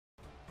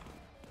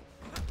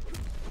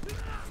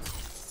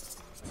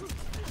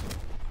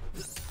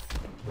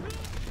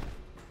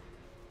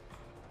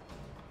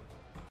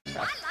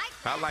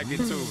I like it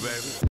too,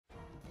 baby.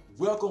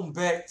 Welcome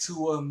back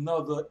to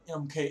another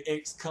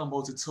MKX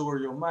combo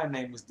tutorial. My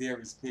name is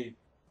Darius P.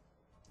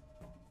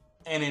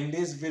 And in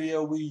this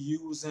video, we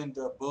using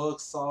the bug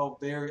saw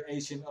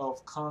variation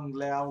of Kung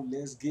Lao.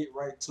 Let's get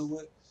right to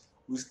it.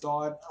 We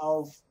start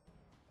off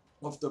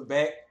with the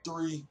back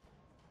 3,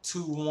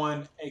 2,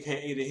 1,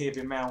 aka the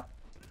heavy mount.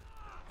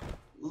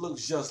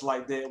 Looks just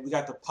like that. We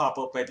got the pop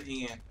up at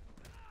the end.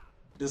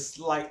 The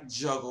slight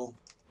juggle.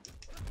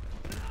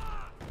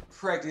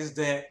 Practice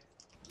that.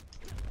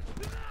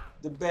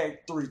 The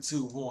back 3,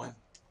 2, 1.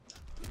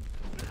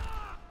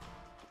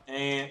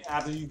 And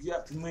after you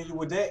get familiar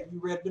with that, you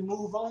ready to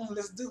move on?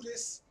 Let's do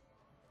this.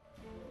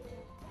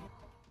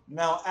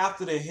 Now,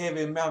 after the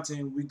heavy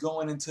mounting, we're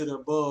going into the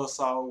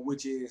buzzsaw,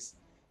 which is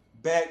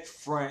back,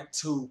 front,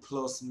 2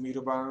 plus meter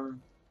burn.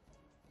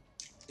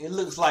 It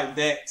looks like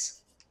that,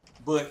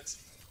 but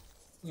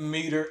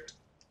metered.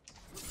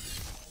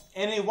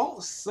 And it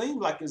won't seem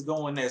like it's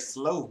going that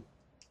slow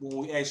when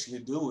we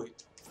actually do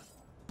it.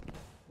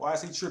 Why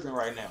is he tripping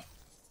right now?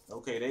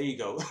 Okay, there you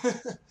go.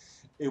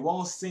 It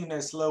won't seem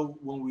that slow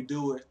when we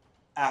do it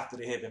after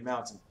the heavy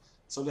mounting.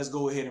 So let's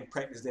go ahead and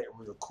practice that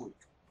real quick.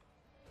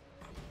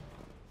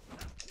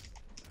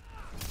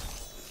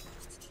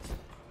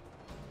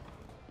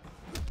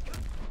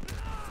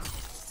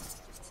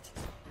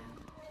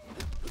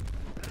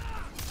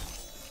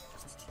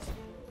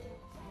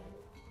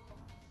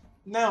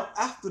 Now,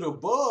 after the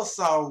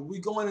buzzsaw,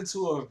 we're going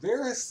into a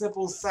very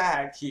simple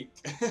side kick.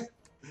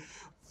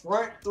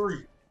 Front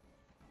 3.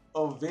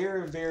 A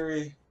very,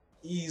 very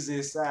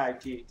easy side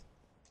kick.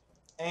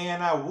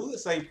 And I would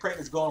say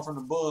practice going from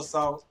the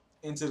buzzsaw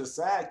into the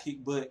side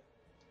kick, but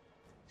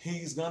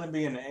he's gonna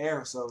be in the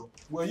air, so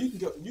well you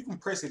can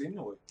press it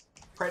anyway.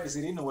 Practice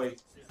it anyway.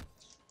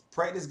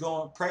 Practice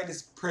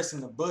pressing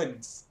the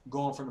buttons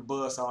going from the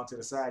buzzsaw into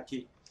the side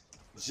kick.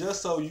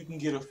 Just so you can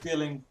get a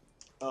feeling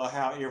of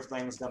how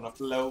everything's gonna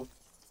flow.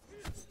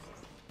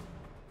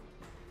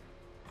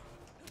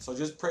 So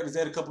just practice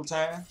that a couple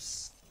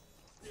times.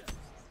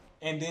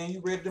 And then you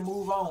ready to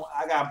move on.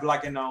 I got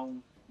blocking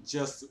on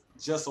just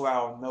so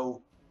I'll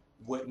know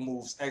what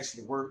moves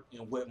actually work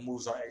and what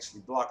moves are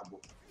actually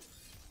blockable.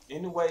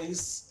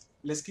 Anyways,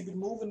 let's keep it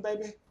moving,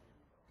 baby.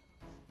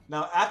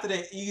 Now, after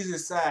that easy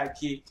side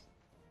kick,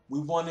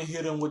 we want to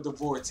hit them with the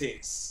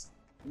vortex,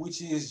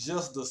 which is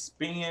just the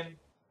spin.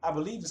 I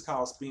believe it's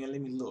called spin. Let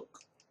me look.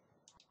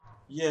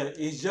 Yeah,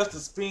 it's just a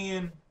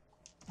spin,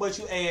 but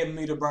you add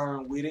meter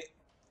burn with it.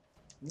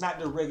 Not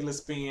the regular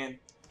spin,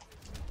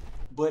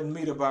 but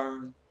meter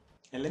burn.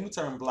 And let me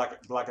turn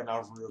blocking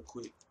off real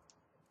quick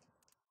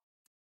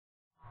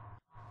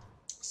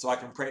so I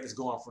can practice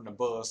going from the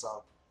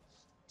buzzsaw.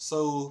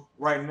 So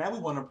right now we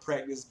want to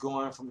practice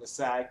going from the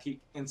side kick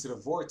into the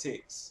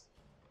vortex.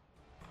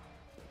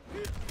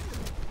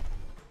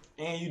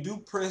 And you do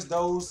press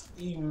those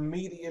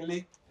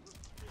immediately.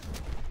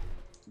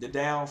 The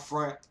down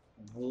front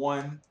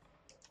 1.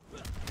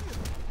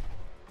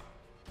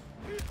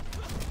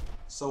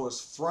 So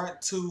it's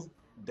front 2,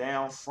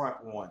 down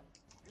front 1.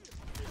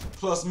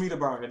 Plus meter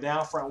burn. The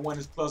down front 1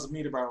 is plus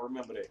meter burn.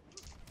 Remember that.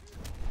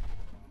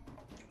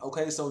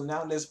 Okay, so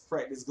now let's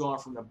practice going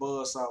from the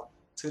buzzsaw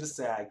to the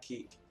side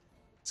kick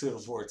to the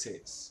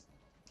vortex.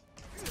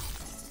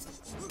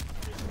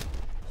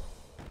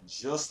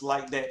 Just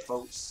like that,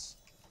 folks.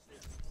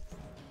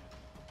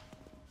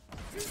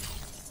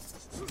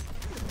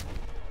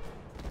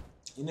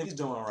 And if he's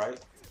doing right.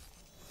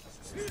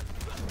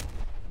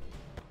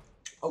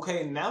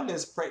 Okay, now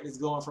let's practice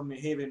going from the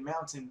heavy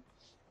mountain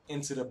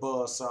into the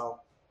buzzsaw,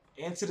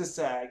 into the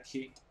side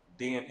kick,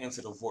 then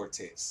into the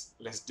vortex.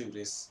 Let's do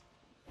this.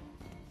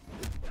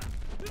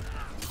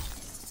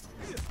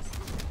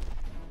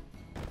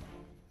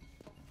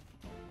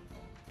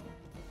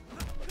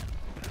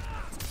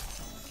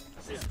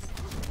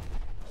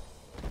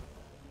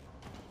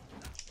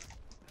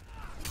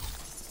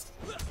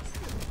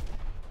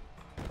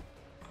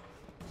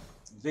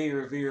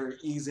 Very, very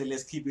easy.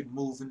 Let's keep it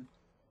moving.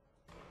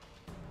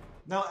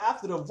 Now,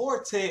 after the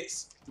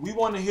vortex, we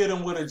want to hit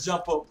them with a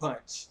jump up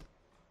punch.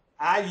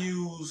 I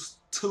use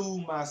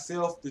 2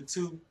 myself. The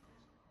 2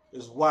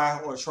 is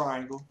Y or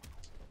triangle.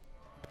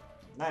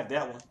 Not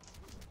that one,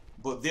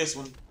 but this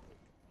one.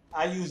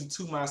 I use the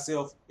 2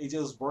 myself. It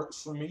just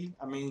works for me.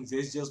 I mean,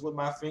 it's just what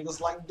my fingers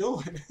like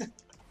doing.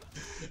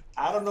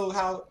 I don't know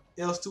how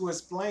else to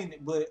explain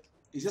it, but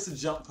it's just a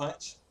jump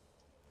punch.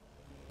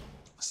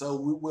 So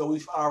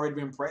we've already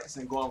been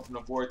practicing going from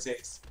the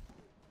vortex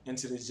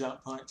into the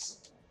jump punch.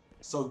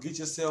 So get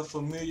yourself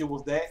familiar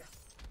with that.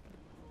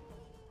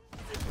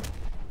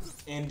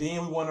 And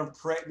then we want to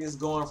practice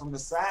going from the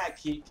side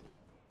kick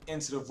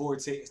into the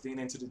vortex, then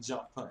into the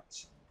jump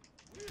punch.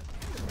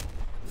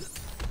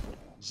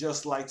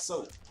 Just like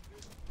so.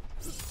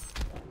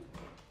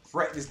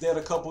 Practice that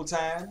a couple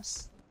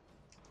times.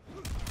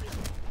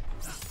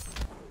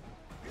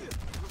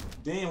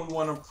 Then we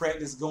want to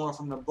practice going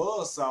from the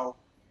buzzsaw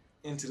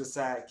into the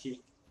side kick,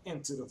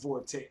 into the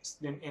vortex,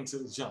 then into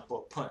the jump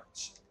up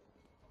punch.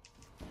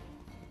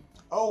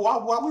 Oh,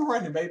 why we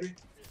running, baby?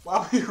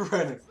 Why we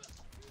running?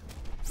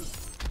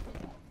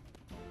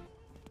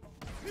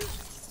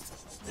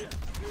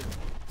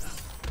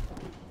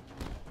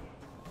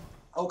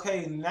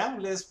 Okay, now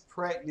let's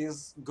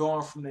practice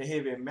going from the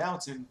heavy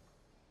mountain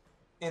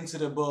into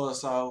the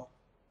buzzsaw,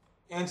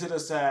 into the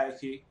side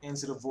kick,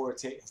 into the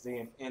vortex,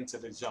 then into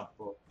the jump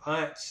up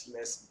punch.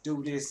 Let's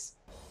do this.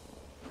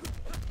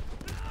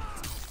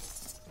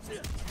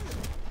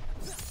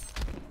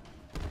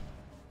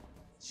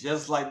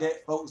 Just like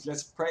that, folks.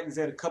 Let's practice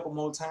that a couple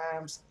more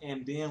times,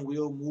 and then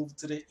we'll move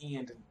to the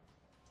end.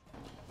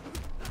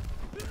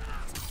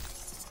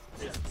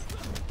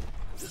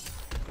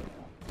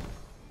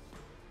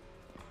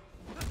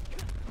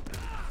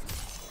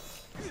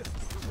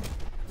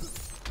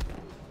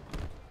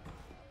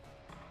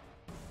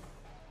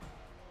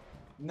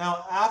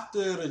 Now,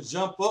 after the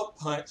jump up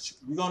punch,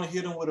 we're gonna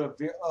hit him with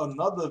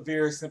another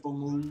very simple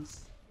move,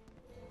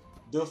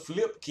 the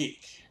flip kick.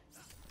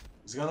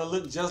 It's gonna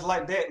look just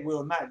like that.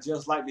 Well, not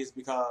just like this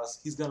because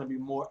he's gonna be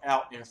more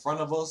out in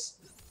front of us.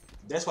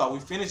 That's why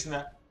we're finishing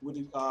that with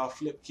the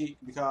flip kick,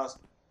 because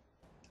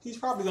he's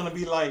probably gonna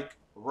be like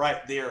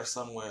right there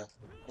somewhere,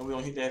 and we're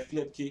gonna hit that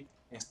flip kick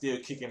and still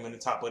kick him in the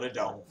top of the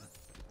dome.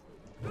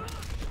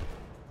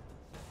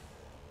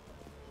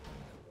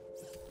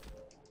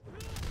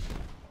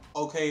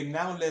 Okay,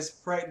 now let's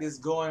practice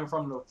going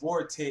from the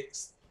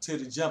vortex to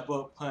the jump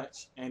up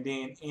punch and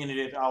then ending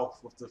it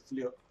off with the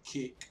flip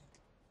kick.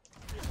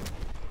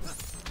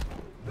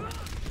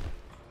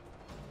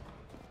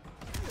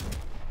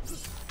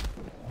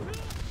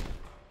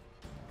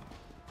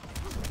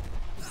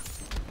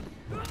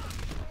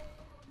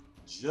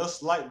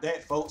 Just like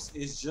that, folks.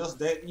 It's just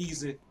that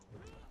easy.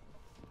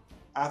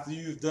 After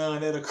you've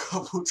done it a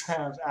couple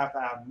times after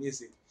I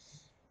miss it,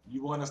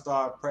 you want to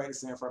start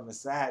practicing from the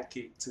side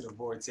kick to the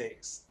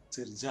vortex,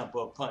 to the jump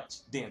up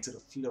punch, then to the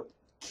flip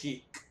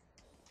kick.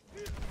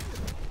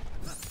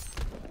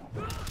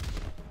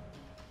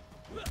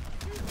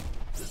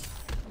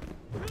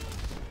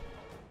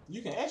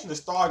 You can actually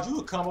start you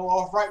a combo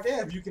off right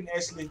there if you can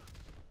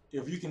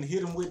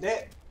hit him with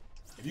that.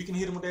 If you can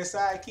hit him with that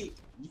side kick,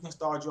 you can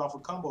start you off a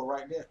combo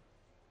right there.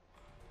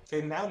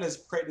 Okay, now let's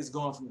practice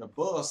going from the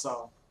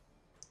buzzsaw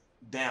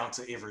down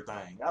to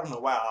everything. I don't know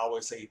why I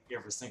always say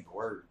every single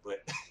word,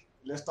 but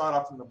let's start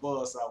off from the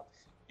buzzsaw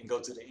and go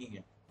to the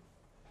end.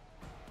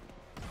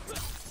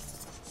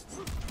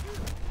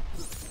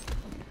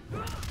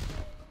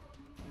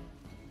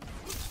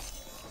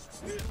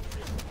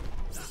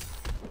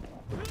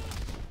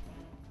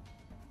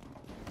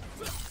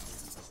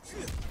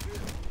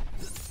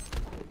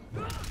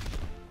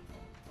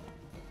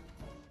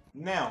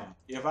 Now,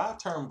 if I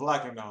turn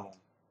blocking on,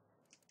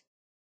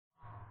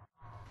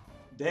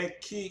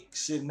 that kick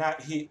should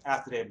not hit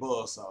after that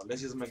buzzsaw.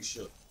 Let's just make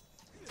sure.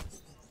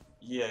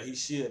 Yeah, he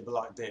should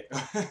block that.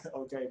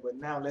 Okay, but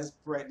now let's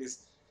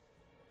practice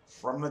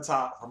from the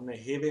top, from the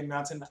heavy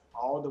mountain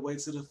all the way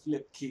to the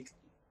flip kick.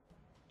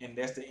 And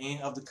that's the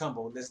end of the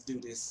combo. Let's do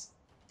this.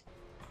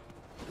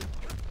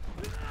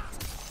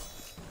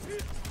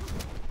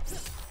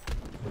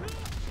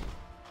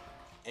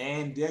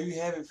 And there you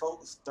have it,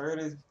 folks.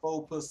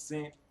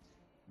 34%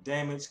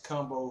 damage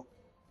combo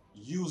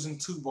using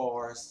 2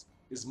 bars.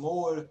 It's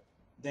more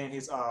than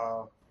his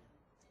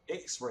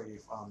X-ray,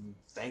 if I'm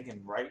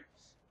thinking right.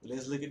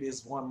 Let's look at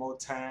this one more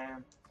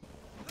time.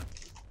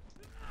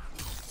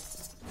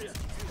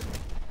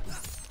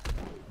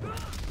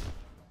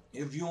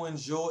 If you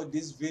enjoyed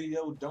this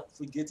video, don't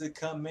forget to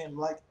comment,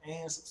 like,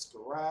 and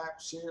subscribe.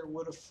 Share it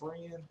with a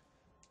friend.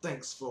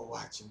 Thanks for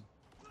watching.